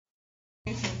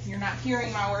you're not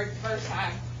hearing my words the first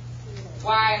time.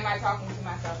 Why am I talking to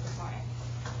myself this morning?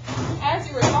 As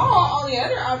you recall, all the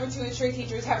other Algebra 2 and Straight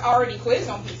teachers have already quizzed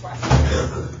on piecewise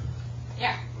functions.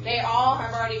 Yeah, they all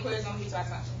have already quizzed on piecewise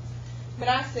functions. But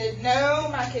I said, no,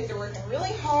 my kids are working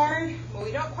really hard, but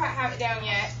we don't quite have it down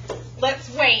yet. Let's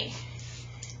wait,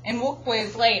 and we'll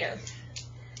quiz later.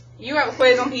 You have a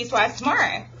quiz on piecewise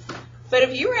tomorrow. But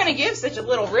if you were going to give such a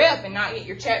little rip and not get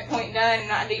your checkpoint done and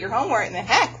not do your homework, then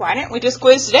heck, why didn't we just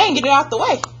quiz today and get it out the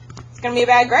way? It's going to be a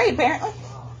bad grade, apparently.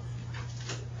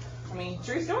 I mean,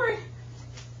 true story.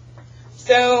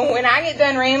 So when I get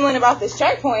done rambling about this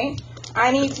checkpoint,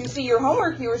 I need to see your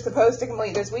homework you were supposed to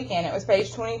complete this weekend. It was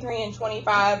page 23 and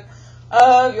 25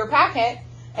 of your packet.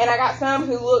 And I got some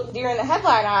who looked deer in the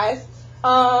headlight eyes.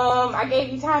 I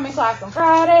gave you time in class on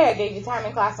Friday. I gave you time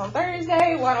in class on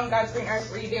Thursday. What on God's green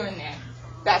earth were you doing there?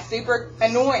 That's super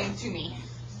annoying to me.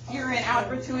 You're in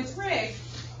Algebra 2 it's rigged.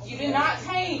 You did not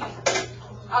take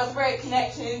algebraic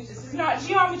connections. This is not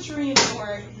geometry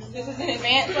anymore. This is an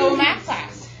advanced level math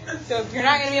class. So if you're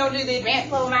not going to be able to do the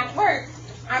advanced level math work,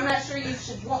 I'm not sure you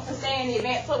should want to stay in the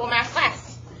advanced level math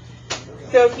class.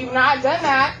 So if you've not done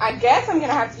that, I guess I'm going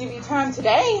to have to give you time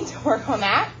today to work on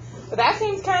that. But that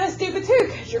seems kind of stupid too,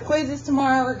 because your quiz is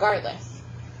tomorrow regardless.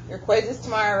 Your quiz is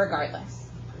tomorrow regardless.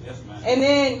 Yes, ma'am. And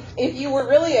then if you were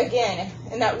really, again,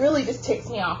 and that really just ticks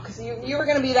me off, because you were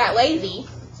going to be that lazy,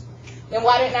 then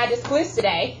why didn't I just quiz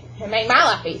today and make my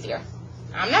life easier?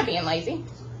 I'm not being lazy.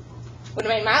 Would have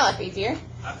made my life easier.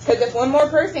 Because if one more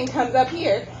person comes up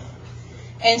here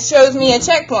and shows me a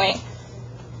checkpoint,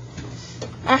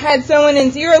 I had someone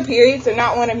in 0 period, so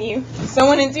not one of you,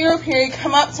 someone in 0 period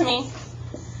come up to me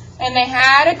and they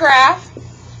had a graph,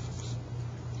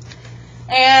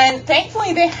 and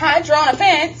thankfully they had drawn a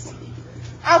fence.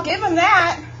 I'll give them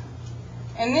that.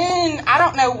 And then I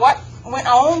don't know what went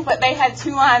on, but they had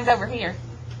 2 lines over here.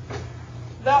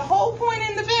 The whole point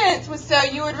in the fence was so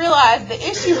you would realize the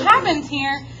issue happens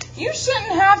here. You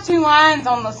shouldn't have 2 lines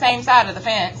on the same side of the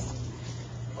fence.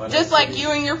 Just like you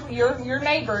and your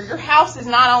neighbor, your house is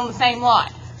not on the same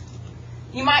lot.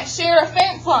 You might share a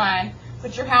fence line,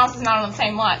 but your house is not on the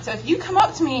same lot. So if you come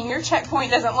up to me and your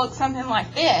checkpoint doesn't look something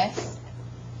like this,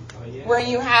 where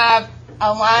you have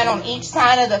a line on each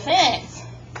side of the fence,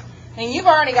 then you've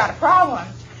already got a problem.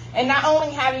 And not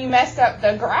only have you messed up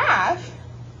the graph,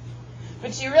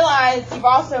 but you realize you've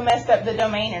also messed up the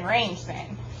domain and range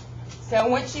thing. So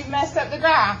once you've messed up the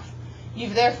graph,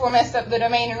 you've therefore messed up the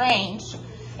domain and range.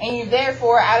 And you've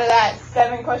therefore, out of that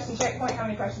 7-question checkpoint, how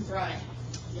many questions are on it?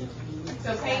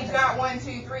 So Paige got 1,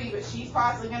 2, 3, but she's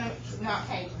possibly going to, not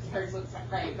Paige, hers looks like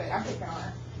great, but I'm picking on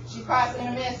her. She's possibly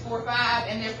going to miss 4, 5,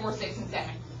 and therefore 6 and 7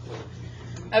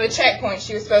 of a checkpoint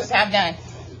she was supposed to have done.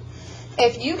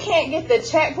 If you can't get the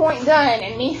checkpoint done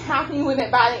and me happy with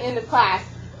it by the end of class,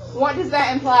 what does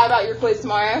that imply about your quiz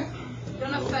tomorrow? You're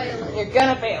gonna fail it. You're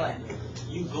going to fail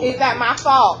it. Is that my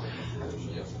fault?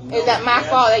 Is that my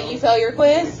fault that you fail your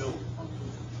quiz?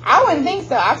 I wouldn't think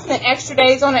so. I've spent extra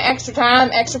days on it, extra time,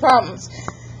 extra problems.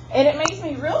 And it makes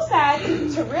me real sad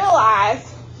to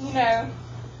realize,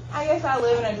 I guess I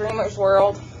live in a dreamer's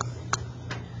world.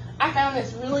 I found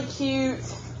this really cute,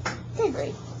 good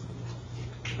grief.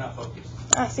 Not focused.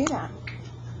 I see that.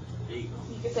 There you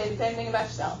go. You can say the same thing about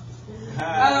yourself.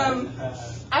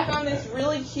 I found this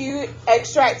really cute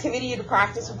extra activity to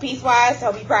practice with Piecewise to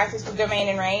help you practice with domain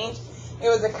and range. It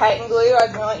was a cut and glue. I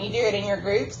was going to let you do it in your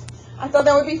groups. I thought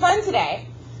that would be fun today.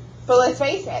 But let's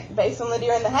face it, based on the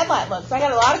deer in the headlight looks, I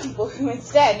got a lot of people who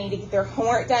instead need to get their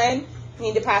homework done,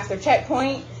 need to pass their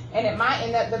checkpoint, and it might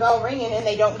end up the bell ringing and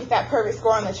they don't get that perfect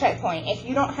score on the checkpoint. If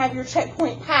you don't have your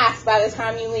checkpoint passed by the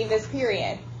time you leave this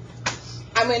period,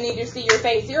 I'm going to need to see your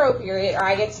phase 0 period, or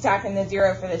I get to type in the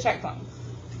 0 for the checkpoint.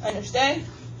 Understood?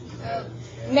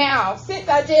 Now, since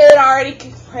I did already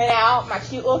print out my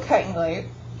cute little cut and glue,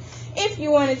 if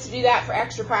you wanted to do that for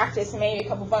extra practice and maybe a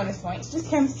couple bonus points, just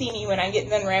come see me when I get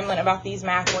done rambling about these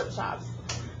math workshops.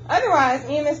 Otherwise,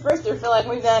 me and Miss Brister feel like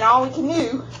we've done all we can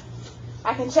do.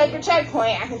 I can check your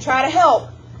checkpoint, I can try to help,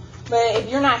 but if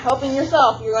you're not helping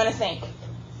yourself, you're going to sink.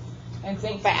 And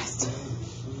sink fast.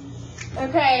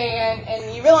 Okay,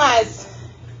 and you realize,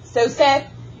 so Seth,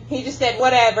 he just said,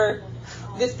 whatever,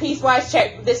 this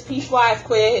piecewise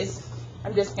quiz,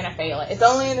 I'm just going to fail it. It's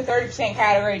only in the 30%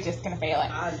 category, just going to fail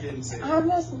it. I didn't say that. I'm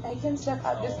just making stuff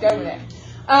up, just go with it.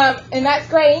 And that's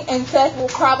great, and Seth will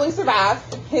probably survive.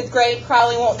 His grade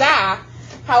probably won't die.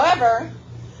 However,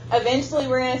 eventually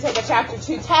we're going to take a Chapter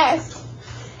 2 test,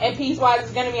 and Piecewise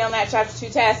is going to be on that Chapter 2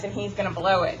 test, and he's going to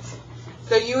blow it.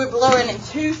 So you would blow it in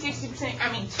two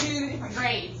different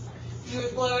grades. You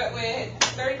would blow it with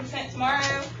 30%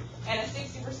 tomorrow, and a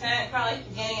 60% probably at the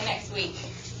beginning of next week.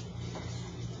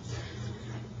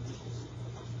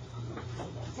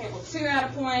 Table 2 add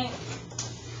a point.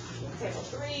 Table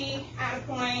 3 add a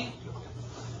point.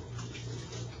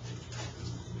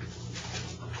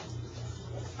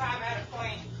 5 add a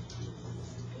point.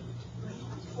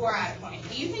 4 add a point.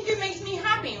 Do you think it makes me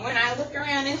happy when I look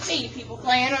around and see people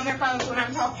playing on their phones when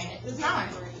I'm talking? It does not.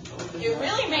 It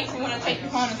really makes me want to take your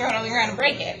phone and throw it on the ground and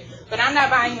break it. But I'm not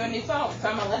buying you a new phone, so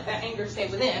I'm going to let that anger stay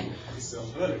within.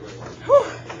 Whew.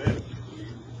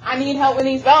 I need help with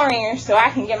these bell ringers so I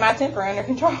can get my temper under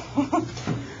control.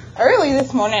 Early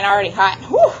this morning, already hot.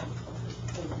 Whew.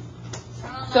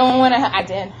 Someone want to? I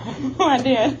did. I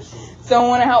did. Someone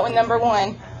want to help with number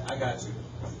 1? I got you.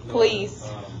 Please.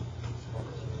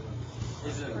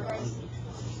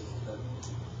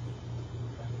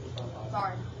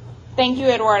 Sorry. Thank you,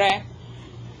 Eduardo.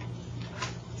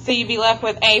 So you'd be left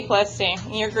with A plus 2.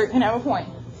 And your group can have a point.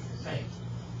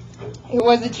 It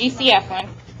was a GCF one.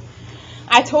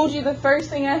 I told you the first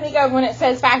thing I think of when it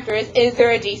says factor is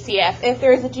there a GCF? If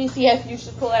there is a GCF, you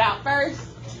should pull it out first.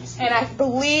 And I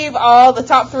believe all the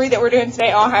top 3 that we're doing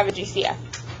today all have a GCF.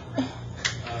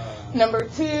 Number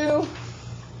 2. 2,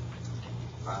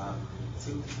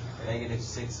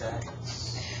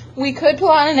 -6x. We could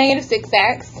pull out a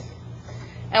 -6x.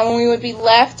 And we would be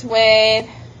left with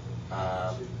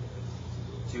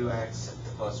 2x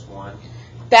plus 1.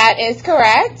 that is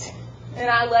correct. And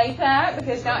I like that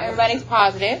because not everybody's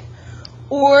positive.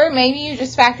 Or maybe you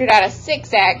just factored out a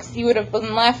 6x. You would have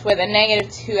been left with a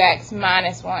 -2x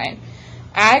minus 1.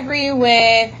 I agree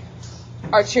with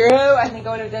Arturo. I think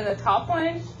I would have done the top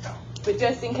one. But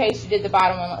just in case you did the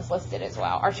bottom one, let's list it as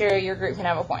well. Arturo, your group can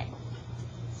have a point.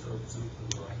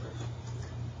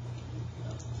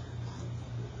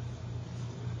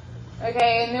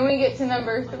 Okay, and then we get to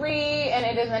number 3, and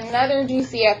it is another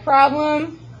GCF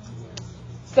problem.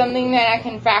 Something that I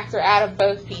can factor out of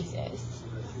both pieces.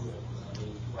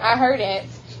 I heard it.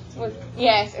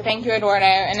 Yes, thank you, Eduardo.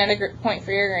 Another point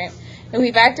for your group. If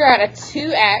we factor out a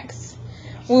 2x,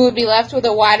 we would be left with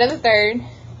a y to the 3rd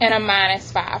and a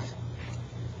 -5.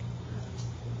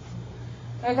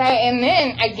 Okay, and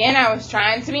then, again, I was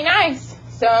trying to be nice.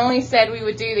 So I only said we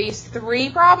would do these 3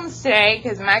 problems today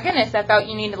because, my goodness, I felt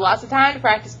you needed lots of time to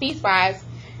practice Piecewise.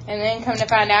 And then come to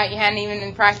find out you hadn't even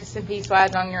been practicing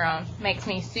Piecewise on your own. Makes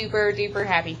me super duper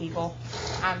happy, people.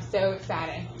 I'm so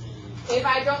excited. If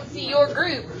I don't see your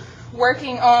group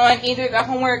working on either the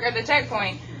homework or the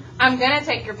checkpoint, I'm going to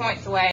take your points away.